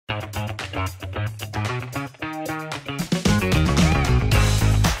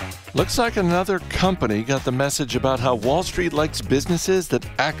Looks like another company got the message about how Wall Street likes businesses that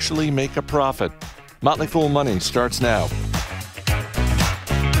actually make a profit. Motley Fool Money starts now.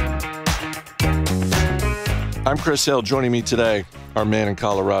 I'm Chris Hill. Joining me today, our man in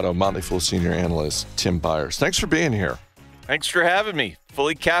Colorado, Motley Fool senior analyst, Tim Beyers. Thanks for being here. Thanks for having me.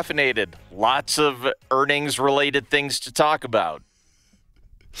 Fully caffeinated. Lots of earnings-related things to talk about.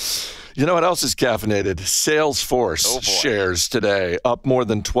 You know what else is caffeinated? Salesforce shares today up more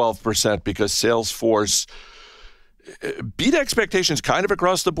than 12% because Salesforce beat expectations kind of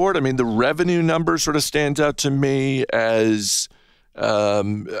across the board. I mean, the revenue number sort of stands out to me as,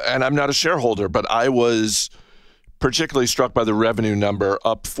 and I'm not a shareholder, but I was particularly struck by the revenue number,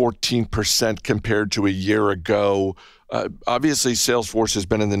 up 14% compared to a year ago. Obviously, Salesforce has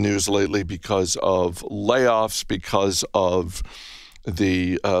been in the news lately because of layoffs, because of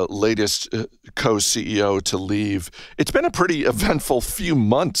the latest co-CEO to leave. It's been a pretty eventful few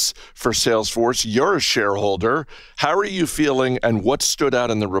months for Salesforce. You're a shareholder. How are you feeling, and what stood out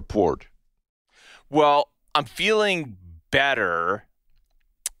in the report? Well, I'm feeling better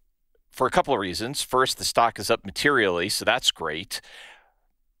for a couple of reasons. First, the stock is up materially, so that's great.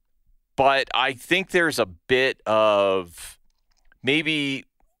 But I think there's a bit of maybe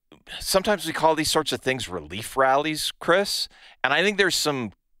sometimes we call these sorts of things relief rallies, Chris. And I think there's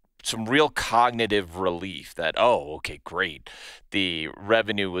some real cognitive relief that, oh, okay, great. The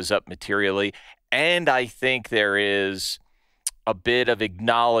revenue was up materially. And I think there is a bit of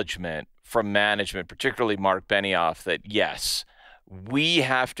acknowledgement from management, particularly Mark Benioff, that yes, we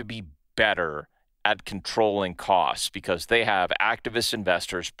have to be better at controlling costs because they have activist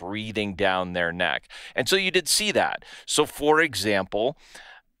investors breathing down their neck. And so you did see that. So for example,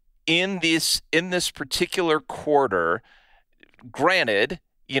 in this particular quarter, granted,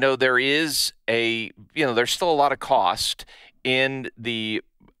 there is there's still a lot of cost in the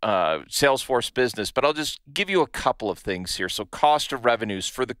Salesforce business, but I'll just give you a couple of things here. So cost of revenues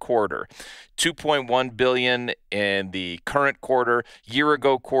for the quarter, $2.1 billion in the current quarter, year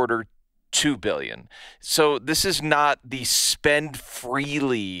ago quarter, $2 billion. So this is not the spend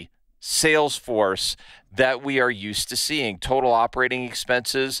freely Salesforce that we are used to seeing. Total operating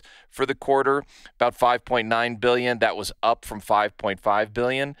expenses for the quarter, about $5.9 billion. That was up from $5.5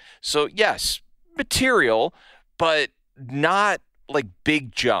 billion. So yes, material, but not like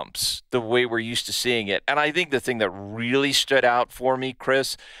big jumps the way we're used to seeing it. And I think the thing that really stood out for me,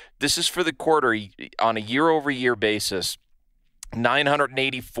 Chris, this is for the quarter on a year-over-year basis,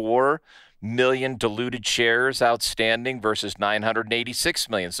 984 million diluted shares outstanding versus 986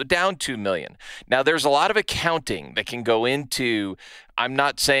 million. So down 2 million. Now, there's a lot of accounting that can go into, I'm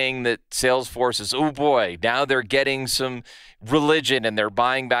not saying that Salesforce is, oh boy, now they're getting some religion and they're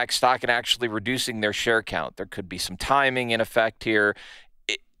buying back stock and actually reducing their share count. There could be some timing in effect here.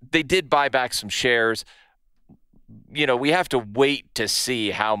 They did buy back some shares. We have to wait to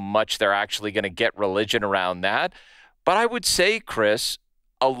see how much they're actually going to get religion around that. But I would say, Chris,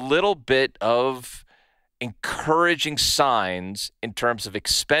 a little bit of encouraging signs in terms of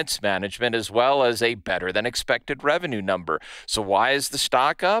expense management as well as a better than expected revenue number. So why is the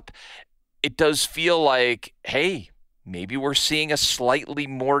stock up? It does feel like, hey, maybe we're seeing a slightly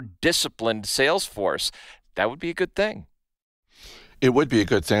more disciplined Salesforce. That would be a good thing. It would be a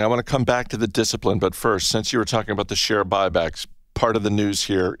good thing. I want to come back to the discipline, but first, since you were talking about the share buybacks, part of the news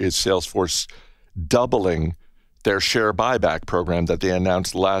here is Salesforce doubling their share buyback program that they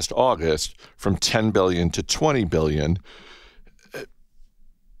announced last August from $10 billion to $20 billion.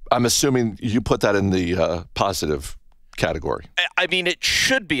 I'm assuming you put that in the positive category. I mean, it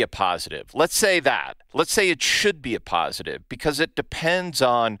should be a positive. Let's say that. Let's say it should be a positive because it depends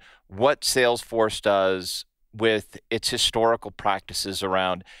on what Salesforce does with its historical practices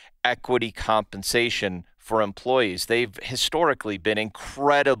around equity compensation for employees. They've historically been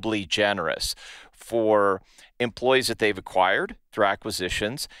incredibly generous for employees that they've acquired through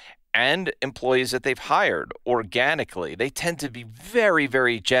acquisitions and employees that they've hired organically. They tend to be very,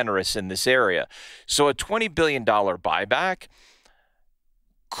 very generous in this area. So a $20 billion buyback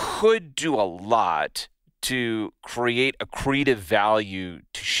could do a lot to create accretive value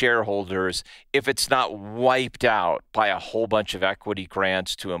to shareholders if it's not wiped out by a whole bunch of equity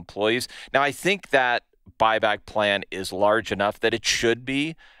grants to employees. Now, I think that buyback plan is large enough that it should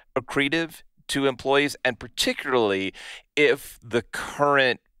be accretive to employees, and particularly if the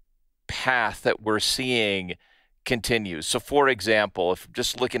current path that we're seeing continues. So for example, if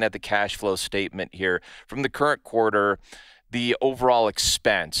just looking at the cash flow statement here from the current quarter, the overall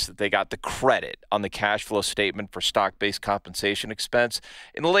expense, they got the credit on the cash flow statement for stock-based compensation expense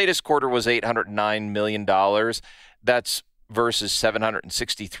in the latest quarter was $809 million. That's versus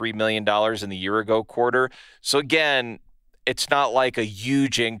 $763 million in the year-ago quarter. So again, it's not like a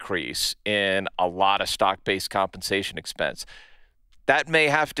huge increase in a lot of stock-based compensation expense. That may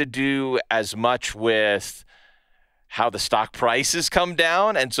have to do as much with how the stock price has come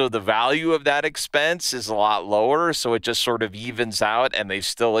down, and so the value of that expense is a lot lower, so it just sort of evens out, and they've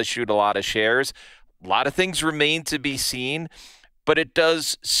still issued a lot of shares. A lot of things remain to be seen, but it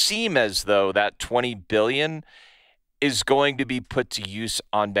does seem as though that $20 billion is going to be put to use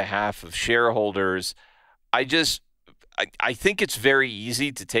on behalf of shareholders. I think it's very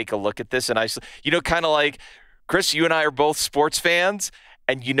easy to take a look at this, and kind of like, Chris, you and I are both sports fans,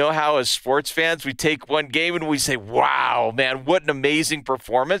 and you know how as sports fans, we take one game and we say, wow, man, what an amazing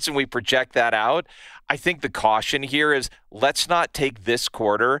performance, and we project that out. I think the caution here is let's not take this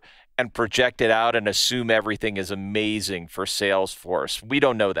quarter and project it out and assume everything is amazing for Salesforce. We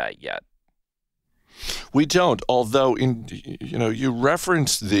don't know that yet. We don't, although you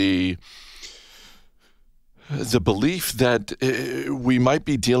referenced the belief that we might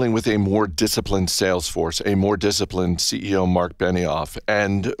be dealing with a more disciplined Salesforce, a more disciplined CEO, Mark Benioff.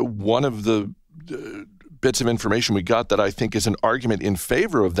 And one of the bits of information we got that I think is an argument in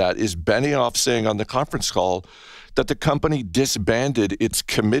favor of that is Benioff saying on the conference call that the company disbanded its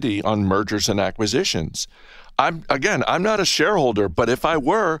committee on mergers and acquisitions. I'm not a shareholder, but if I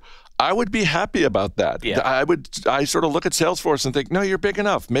were, I would be happy about that. Yeah. I sort of look at Salesforce and think, no, you're big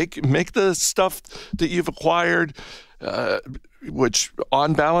enough. Make the stuff that you've acquired, which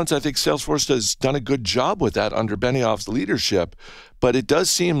on balance, I think Salesforce has done a good job with that under Benioff's leadership. But it does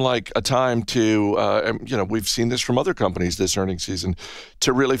seem like a time to, we've seen this from other companies this earnings season,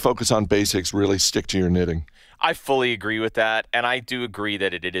 to really focus on basics, really stick to your knitting. I fully agree with that. And I do agree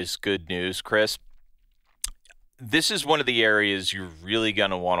that it is good news, Chris. This is one of the areas you're really going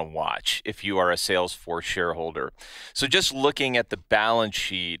to want to watch if you are a Salesforce shareholder. So just looking at the balance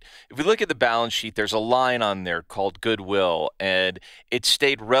sheet, if we look at the balance sheet, there's a line on there called goodwill, and it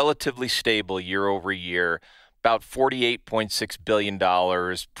stayed relatively stable year over year, about $48.6 billion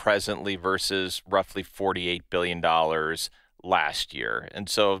presently versus roughly $48 billion last year. And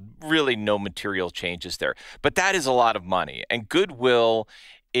so really no material changes there. But that is a lot of money. And goodwill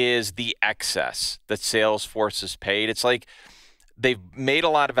is the excess that Salesforce has paid. It's like they've made a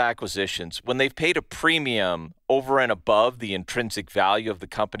lot of acquisitions. When they've paid a premium over and above the intrinsic value of the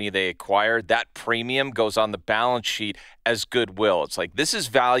company they acquired, that premium goes on the balance sheet as goodwill. It's like, this is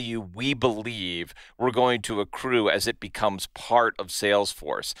value we believe we're going to accrue as it becomes part of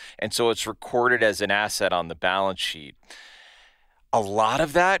Salesforce. And so it's recorded as an asset on the balance sheet. A lot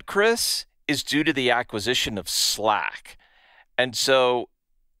of that, Chris, is due to the acquisition of Slack. And so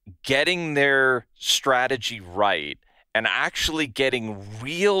getting their strategy right and actually getting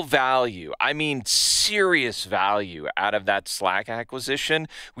real value, I mean serious value out of that Slack acquisition,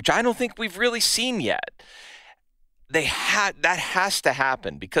 which I don't think we've really seen yet. That has to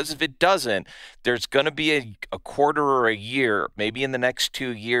happen, because if it doesn't, there's going to be a quarter or a year, maybe in the next 2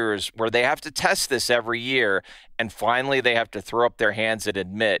 years, where they have to test this every year, and finally they have to throw up their hands and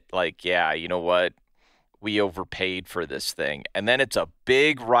admit, like, yeah, you know what? We overpaid for this thing. And then it's a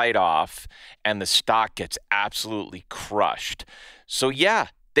big write-off, and the stock gets absolutely crushed. So yeah,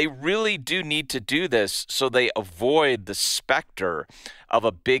 they really do need to do this so they avoid the specter of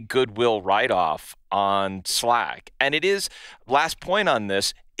a big goodwill write-off on Slack. And it is, last point on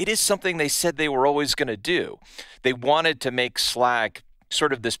this, it is something they said they were always going to do. They wanted to make Slack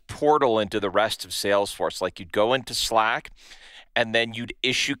sort of this portal into the rest of Salesforce. Like, you'd go into Slack, and then you'd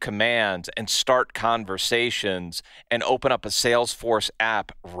issue commands and start conversations and open up a Salesforce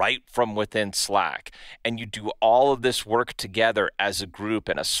app right from within Slack. And you do all of this work together as a group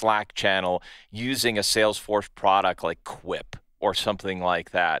in a Slack channel using a Salesforce product like Quip or something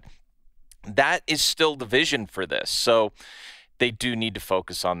like that. That is still the vision for this. So they do need to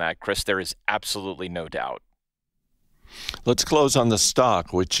focus on that, Chris. There is absolutely no doubt. Let's close on the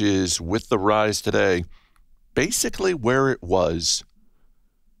stock, which is, with the rise today, basically where it was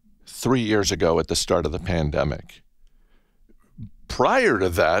 3 years ago at the start of the pandemic. Prior to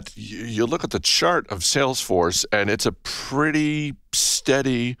that, you look at the chart of Salesforce, and it's a pretty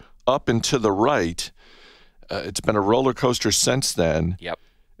steady up and to the right. It's been a roller coaster since then. Yep.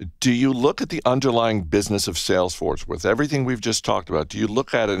 Do you look at the underlying business of Salesforce with everything we've just talked about? Do you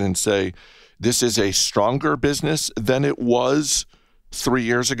look at it and say, this is a stronger business than it was 3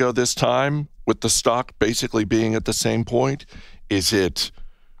 years ago this time, with the stock basically being at the same point? Is it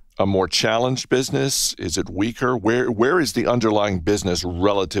a more challenged business? Is it weaker? Where is the underlying business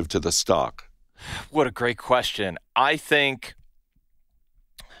relative to the stock? What a great question. I think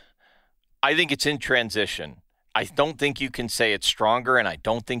it's in transition. I don't think you can say it's stronger, and I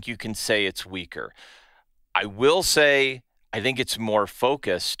don't think you can say it's weaker. I will say I think it's more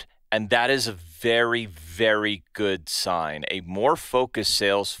focused, and that is a very, very good sign. A more focused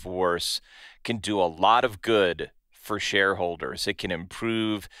Salesforce can do a lot of good for shareholders. It can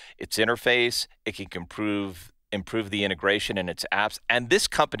improve its interface. It can improve the integration in its apps. And this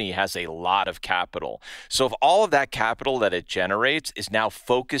company has a lot of capital. So if all of that capital that it generates is now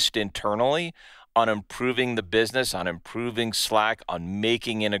focused internally on improving the business, on improving Slack, on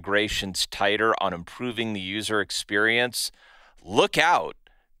making integrations tighter, on improving the user experience, look out.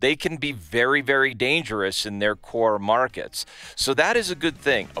 They can be very, very dangerous in their core markets. So that is a good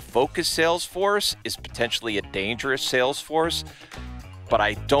thing. A focused Salesforce is potentially a dangerous Salesforce, but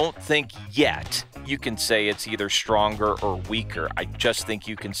I don't think yet you can say it's either stronger or weaker. I just think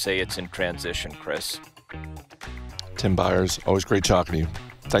you can say it's in transition, Chris. Tim Beyers, always great talking to you.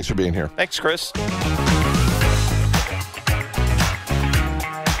 Thanks for being here. Thanks, Chris.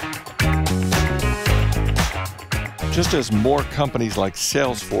 Just as more companies like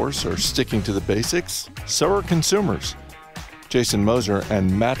Salesforce are sticking to the basics, so are consumers. Jason Moser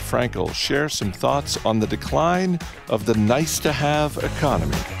and Matt Frankel share some thoughts on the decline of the nice-to-have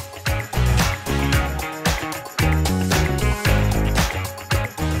economy.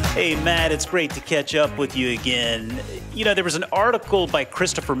 Hey, Matt, it's great to catch up with you again. You know, there was an article by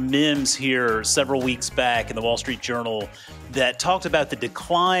Christopher Mims here several weeks back in the Wall Street Journal that talked about the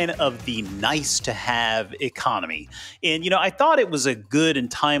decline of the nice-to-have economy. And, you know, I thought it was a good and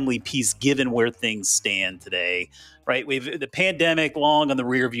timely piece given where things stand today, right? We've the pandemic long on the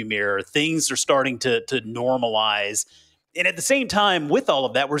rearview mirror. Things are starting to normalize. And at the same time, with all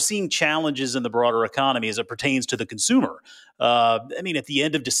of that, we're seeing challenges in the broader economy as it pertains to the consumer. I mean, at the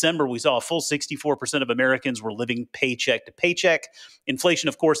end of December, we saw a full 64% of Americans were living paycheck to paycheck. Inflation,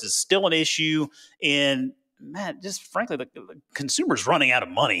 of course, is still an issue. And Matt, just frankly, the consumer's running out of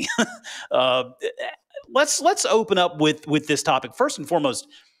money. Let's open up with this topic. First and foremost,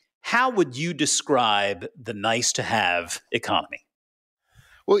 how would you describe the nice-to-have economy?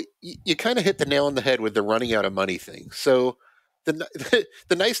 Well, you kind of hit the nail on the head with the running out of money thing. So the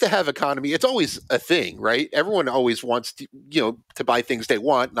nice-to-have economy, it's always a thing, right? Everyone always wants to buy things they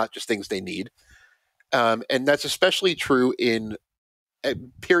want, not just things they need. And that's especially true in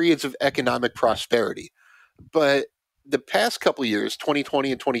periods of economic prosperity. But the past couple of years,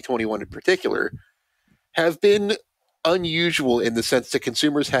 2020 and 2021 in particular, have been unusual in the sense that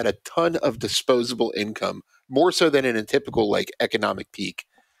consumers had a ton of disposable income, more so than in a typical economic peak,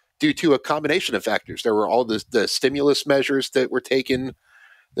 due to a combination of factors. There were all the stimulus measures that were taken.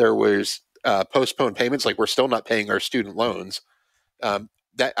 There was postponed payments, like we're still not paying our student loans.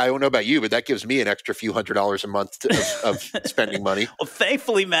 That I don't know about you, but that gives me an extra few $100s a month of spending money. Well,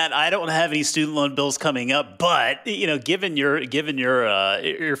 thankfully, Matt, I don't have any student loan bills coming up. But given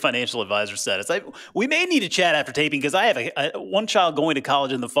your financial advisor status, we may need to chat after taping because I have one child going to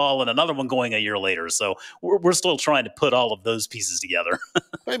college in the fall and another one going a year later. So we're still trying to put all of those pieces together.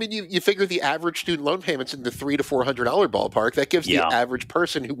 I mean, you figure the average student loan payments in the $300 to $400 ballpark. That gives the average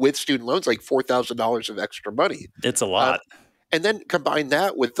person with student loans like $4,000 of extra money. It's a lot. And then combine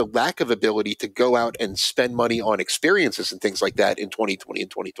that with the lack of ability to go out and spend money on experiences and things like that in 2020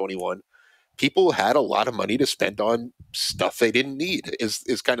 and 2021. People had a lot of money to spend on stuff they didn't need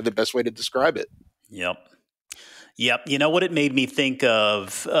is kind of the best way to describe it. Yep. You know what it made me think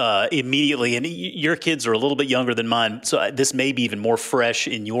of immediately, and your kids are a little bit younger than mine, so this may be even more fresh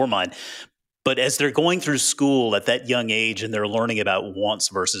in your mind. But as they're going through school at that young age and they're learning about wants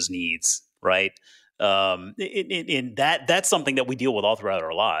versus needs, right? In that's something that we deal with all throughout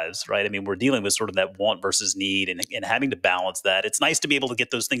our lives, right? I mean, we're dealing with sort of that want versus need and having to balance that. It's nice to be able to get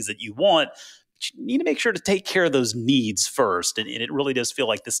those things that you want, but you need to make sure to take care of those needs first. And it really does feel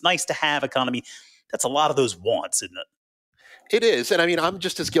like this nice to have economy. That's a lot of those wants, isn't it? It is. And I mean, I'm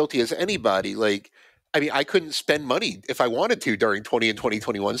just as guilty as anybody. I couldn't spend money if I wanted to during 20 and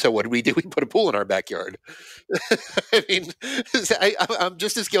 2021. So what did we do? We put a pool in our backyard. I mean, I'm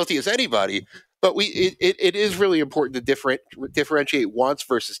just as guilty as anybody. But it is really important to differentiate wants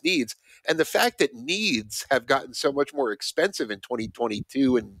versus needs. And the fact that needs have gotten so much more expensive in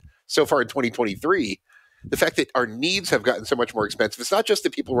 2022 and so far in 2023, the fact that our needs have gotten so much more expensive, it's not just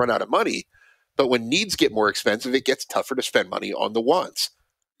that people run out of money, but when needs get more expensive, it gets tougher to spend money on the wants.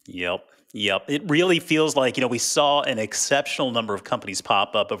 Yep. It really feels like, we saw an exceptional number of companies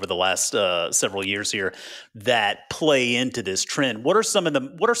pop up over the last several years here that play into this trend. What are some of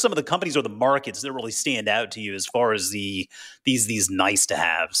the companies or the markets that really stand out to you as far as these nice to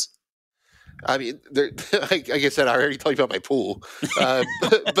haves? I mean, like I said, I already told you about my pool,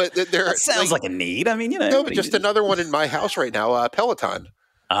 but there That sounds like a need. I mean, no, but just another one in my house right now, Peloton.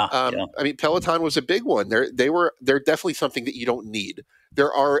 Yeah. I mean, Peloton was a big one. They're definitely something that you don't need.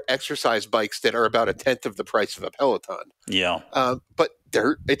 There are exercise bikes that are about 1/10 of the price of a Peloton. Yeah. But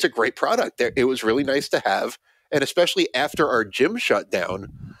it's a great product. It was really nice to have, and especially after our gym shut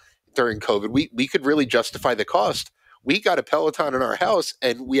down during COVID, we could really justify the cost. We got a Peloton in our house,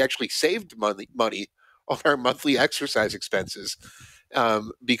 and we actually saved money on our monthly exercise expenses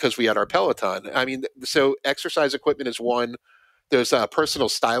because we had our Peloton. I mean, so exercise equipment is one. There's personal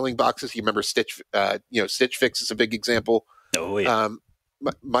styling boxes. You remember Stitch Fix is a big example. Oh, yeah.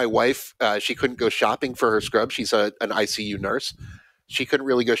 My wife, she couldn't go shopping for her scrub. She's an ICU nurse. She couldn't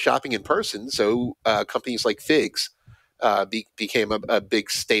really go shopping in person. So companies like Figs became a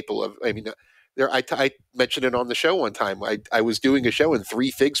big staple of, I mean, I mentioned it on the show one time. I was doing a show and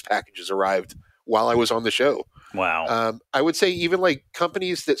 3 Figs packages arrived while I was on the show. Wow. I would say even like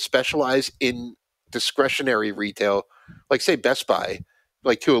companies that specialize in discretionary retail, like say Best Buy,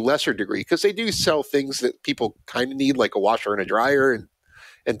 like to a lesser degree, because they do sell things that people kind of need, like a washer and a dryer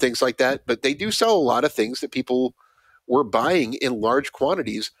and things like that. But they do sell a lot of things that people were buying in large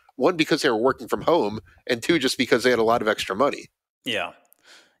quantities. One, because they were working from home, and 2, just because they had a lot of extra money. Yeah.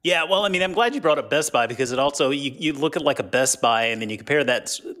 Yeah, well, I mean, I'm glad you brought up Best Buy because it also, you look at like a Best Buy and then you compare that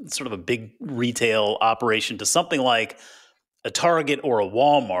sort of a big retail operation to something like a Target or a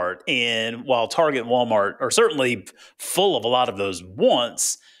Walmart. And while Target and Walmart are certainly full of a lot of those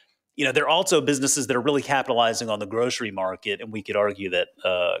wants, they're also businesses that are really capitalizing on the grocery market, and we could argue that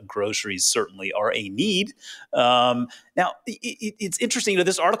groceries certainly are a need. Now, it's interesting.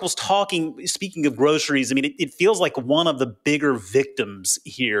 This article's speaking of groceries. I mean, it feels like one of the bigger victims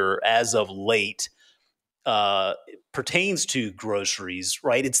here as of late pertains to groceries,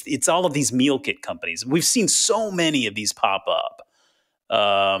 right? It's all of these meal kit companies. We've seen so many of these pop up.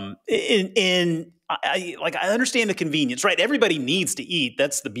 I understand the convenience, right? Everybody needs to eat.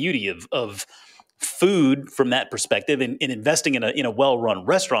 That's the beauty of food from that perspective, and investing in a well-run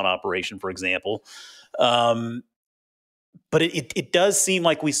restaurant operation, for example. But it does seem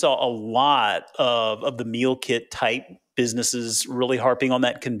like we saw a lot of the meal kit type businesses really harping on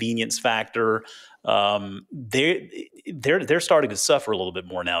that convenience factor. They're starting to suffer a little bit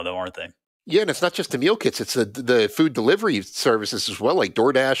more now, though, aren't they? Yeah, and it's not just the meal kits; it's the food delivery services as well, like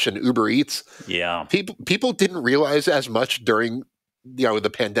DoorDash and Uber Eats. Yeah, people didn't realize as much during the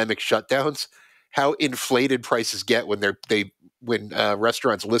pandemic shutdowns how inflated prices get when when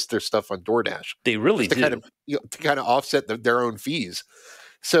restaurants list their stuff on DoorDash. They really do to kind of offset their own fees.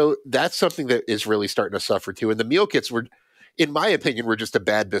 So that's something that is really starting to suffer too. And the meal kits in my opinion, were just a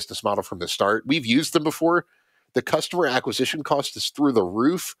bad business model from the start. We've used them before. The customer acquisition cost is through the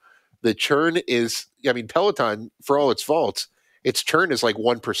roof. The churn is, I mean, Peloton, for all its faults, its churn is like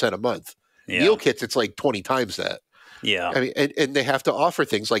 1% a month. Yeah. Meal kits, it's like 20 times that. Yeah. I mean, and they have to offer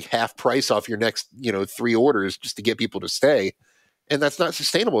things like half price off your next, 3 orders just to get people to stay. And that's not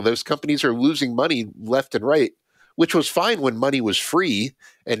sustainable. Those companies are losing money left and right, which was fine when money was free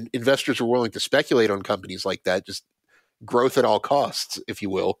and investors were willing to speculate on companies like that, just growth at all costs, if you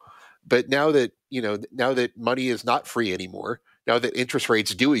will. But now that, now that money is not free anymore, now that interest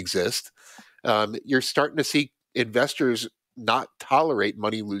rates do exist, you're starting to see investors not tolerate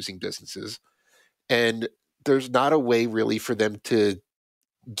money-losing businesses. And there's not a way really for them to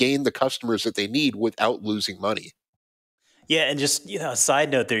gain the customers that they need without losing money. Yeah, and just a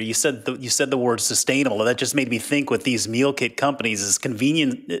side note there, you said the word sustainable. That just made me think with these meal kit companies, as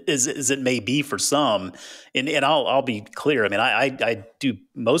convenient as it may be for some, and I'll be clear. I mean, I do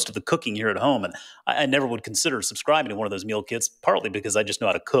most of the cooking here at home, and I never would consider subscribing to one of those meal kits, partly because I just know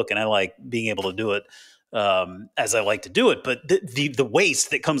how to cook and I like being able to do it as I like to do it. But the waste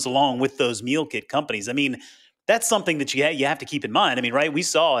that comes along with those meal kit companies, I mean, that's something that you have to keep in mind. I mean, right? We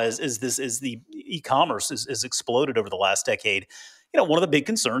saw as the e-commerce has exploded over the last decade. One of the big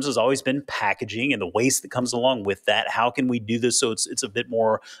concerns has always been packaging and the waste that comes along with that. How can we do this so it's a bit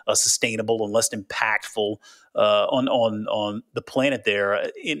more sustainable and less impactful on the planet there?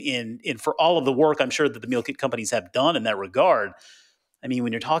 And for all of the work I'm sure that the meal kit companies have done in that regard. I mean,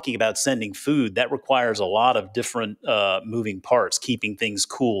 when you're talking about sending food, that requires a lot of different moving parts, keeping things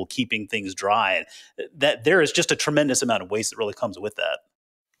cool, keeping things dry. That there is just a tremendous amount of waste that really comes with that.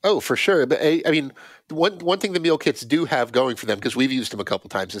 Oh, for sure. But I mean, one thing the meal kits do have going for them, because we've used them a couple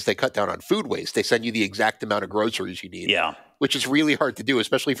times, is they cut down on food waste. They send you the exact amount of groceries you need. Yeah, which is really hard to do,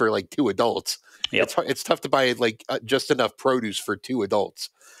 especially for like 2 adults. Yep. It's tough to buy like just enough produce for 2 adults.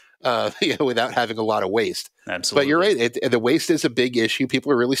 without having a lot of waste. Absolutely. But you're right. The waste is a big issue.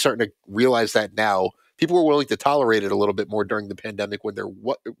 People are really starting to realize that now. People were willing to tolerate it a little bit more during the pandemic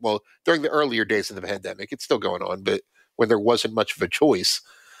during the earlier days of the pandemic. It's still going on, but when there wasn't much of a choice.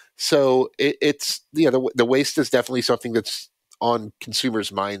 So it's the waste is definitely something that's on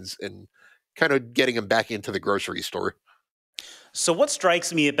consumers' minds and kind of getting them back into the grocery store. So what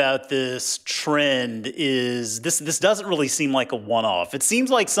strikes me about this trend is this doesn't really seem like a one-off. It seems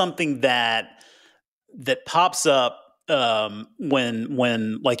like something that pops up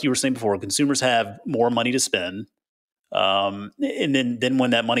when, like you were saying before, consumers have more money to spend. And then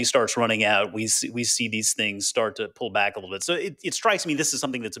when that money starts running out, we see these things start to pull back a little bit. So it strikes me this is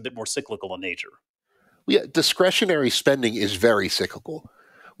something that's a bit more cyclical in nature. Yeah, discretionary spending is very cyclical.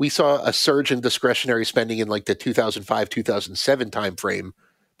 We saw a surge in discretionary spending in like the 2005, 2007 timeframe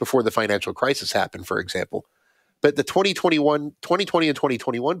before the financial crisis happened, for example. But the 2020 and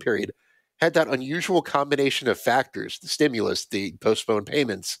 2021 period had that unusual combination of factors, the stimulus, the postponed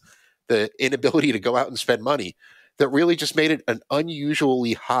payments, the inability to go out and spend money, that really just made it an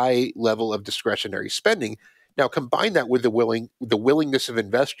unusually high level of discretionary spending. Now, combine that with the willingness of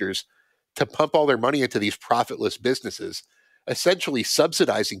investors to pump all their money into these profitless businesses, essentially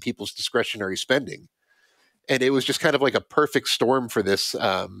subsidizing people's discretionary spending. And it was just kind of like a perfect storm for this,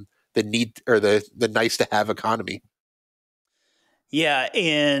 the need or the nice to have economy. Yeah.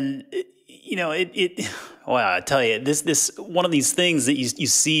 And wow, I tell you, this one of these things that you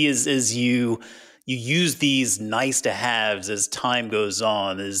see is you use these nice to haves as time goes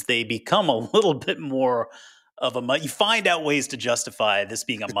on, as they become a little bit more of you find out ways to justify this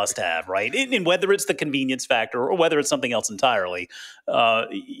being a must-have, right? And whether it's the convenience factor or whether it's something else entirely,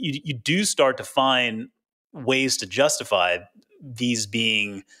 you do start to find ways to justify these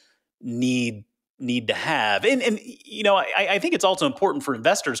being need to have. And I think it's also important for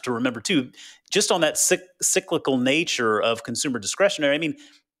investors to remember too, just on that cyclical nature of consumer discretionary. I mean,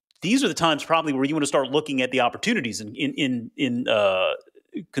 these are the times probably where you want to start looking at the opportunities in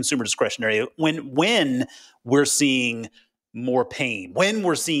consumer discretionary when we're seeing more pain, when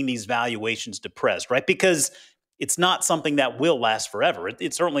we're seeing these valuations depressed, right? Because it's not something that will last forever.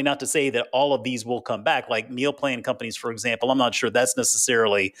 It's certainly not to say that all of these will come back. Like meal plan companies, for example, I'm not sure that's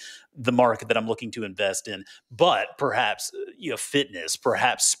necessarily the market that I'm looking to invest in, but perhaps fitness,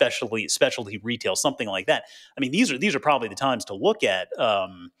 perhaps specialty retail, something like that. I mean, these are probably the times to look at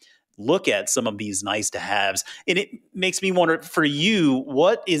some of these nice to haves. And it makes me wonder, for you,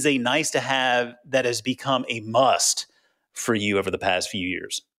 what is a nice to have that has become a must for you over the past few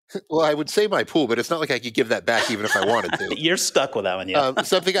years? Well, I would say my pool, but it's not like I could give that back even if I wanted to. You're stuck with that one, yeah.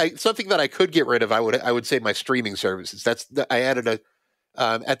 Something that I could get rid of, I would say my streaming services. I added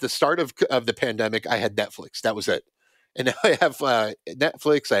at the start of the pandemic, I had Netflix. That was it. And now I have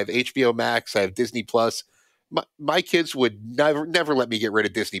Netflix, I have HBO Max, I have Disney Plus. My kids would never let me get rid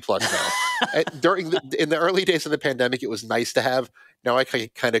of Disney Plus now. In the early days of the pandemic, it was nice to have. Now I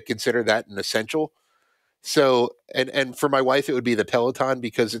kind of consider that an essential. So, and for my wife, it would be the Peloton,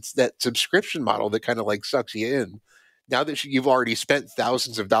 because it's that subscription model that kind of like sucks you in. Now that you've already spent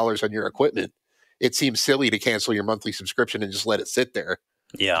thousands of dollars on your equipment, it seems silly to cancel your monthly subscription and just let it sit there.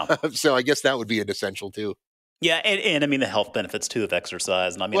 Yeah. So I guess that would be an essential too. Yeah, and I mean the health benefits too of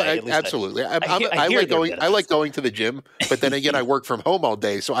exercise. And I mean, absolutely. I like going to the gym, but then again, I work from home all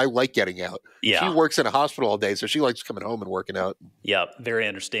day, so I like getting out. Yeah. She works in a hospital all day, so she likes coming home and working out. Yeah, very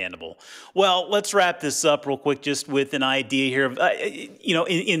understandable. Well, let's wrap this up real quick, just with an idea here of,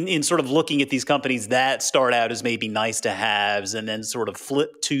 in sort of looking at these companies that start out as maybe nice to haves and then sort of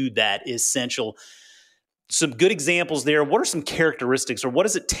flip to that essential. Some good examples there. What are some characteristics, or what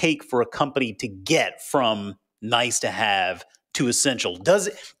does it take for a company to get from nice to have to essential?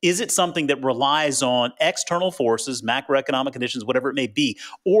 Is it something that relies on external forces, macroeconomic conditions, whatever it may be,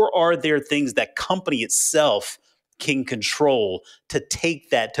 or are there things that company itself can control to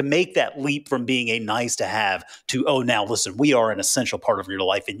make that leap from being a nice to have to, oh, now listen, we are an essential part of your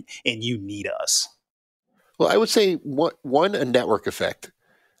life and you need us? Well, I would say a network effect.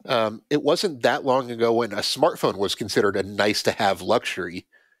 It wasn't that long ago when a smartphone was considered a nice to have luxury.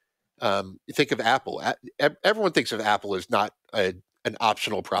 You think of Apple. Everyone thinks of Apple as not an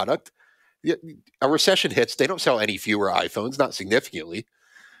optional product. A recession hits, they don't sell any fewer iPhones, not significantly.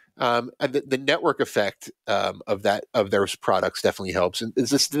 And the network effect of those products definitely helps. And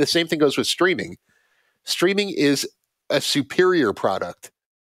the same thing goes with streaming. Streaming is a superior product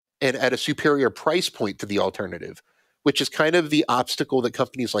and at a superior price point to the alternative, which is kind of the obstacle that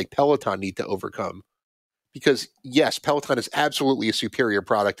companies like Peloton need to overcome. Because yes, Peloton is absolutely a superior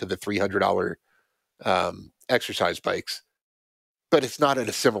product to the $300 exercise bikes. but it's not at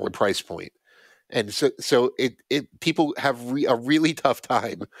a similar price point. And so people have a really tough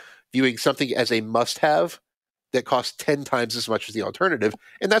time viewing something as a must-have that costs 10 times as much as the alternative.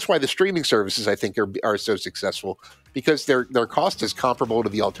 And that's why the streaming services, I think, are so successful, because their cost is comparable to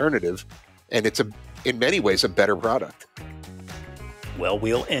the alternative, and it's in many ways a better product. Well,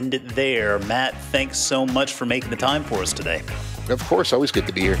 we'll end it there. Matt, thanks so much for making the time for us today. Of course, always good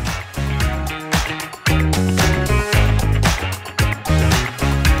to be here.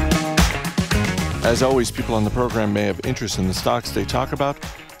 As always, people on the program may have interest in the stocks they talk about,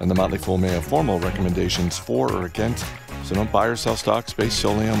 and the Motley Fool may have formal recommendations for or against, so don't buy or sell stocks based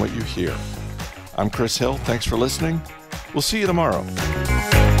solely on what you hear. I'm Chris Hill. Thanks for listening. We'll see you tomorrow.